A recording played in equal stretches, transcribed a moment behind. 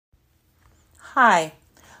Hi,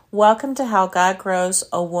 welcome to How God Grows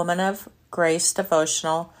a Woman of Grace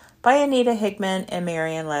devotional by Anita Higman and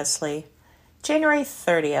Marian Leslie. January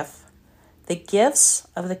 30th, the gifts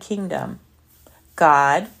of the kingdom.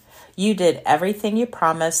 God, you did everything you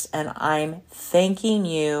promised, and I'm thanking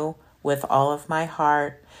you with all of my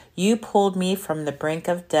heart. You pulled me from the brink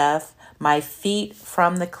of death, my feet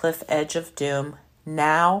from the cliff edge of doom.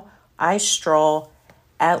 Now I stroll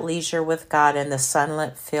at leisure with God in the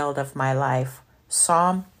sunlit field of my life.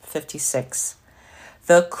 Psalm 56.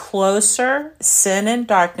 The closer sin and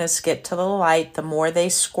darkness get to the light, the more they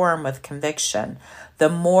squirm with conviction, the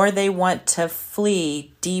more they want to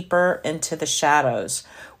flee deeper into the shadows.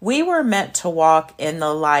 We were meant to walk in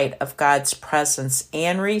the light of God's presence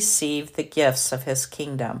and receive the gifts of His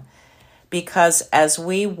kingdom. Because as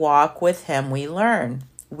we walk with Him, we learn,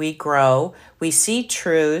 we grow, we see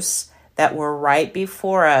truths that were right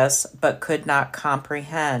before us but could not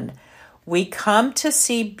comprehend. We come to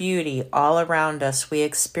see beauty all around us. We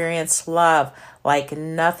experience love like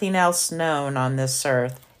nothing else known on this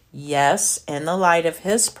earth. Yes, in the light of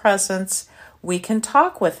His presence, we can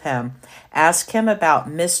talk with Him, ask Him about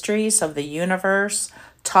mysteries of the universe,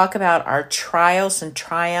 talk about our trials and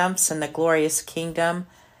triumphs in the glorious kingdom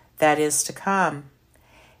that is to come.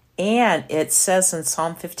 And it says in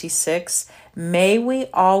Psalm 56, may we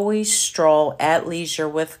always stroll at leisure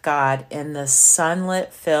with God in the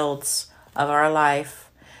sunlit fields of our life.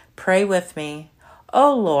 Pray with me.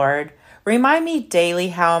 Oh Lord, remind me daily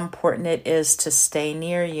how important it is to stay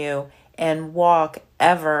near you and walk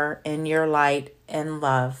ever in your light and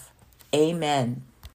love. Amen.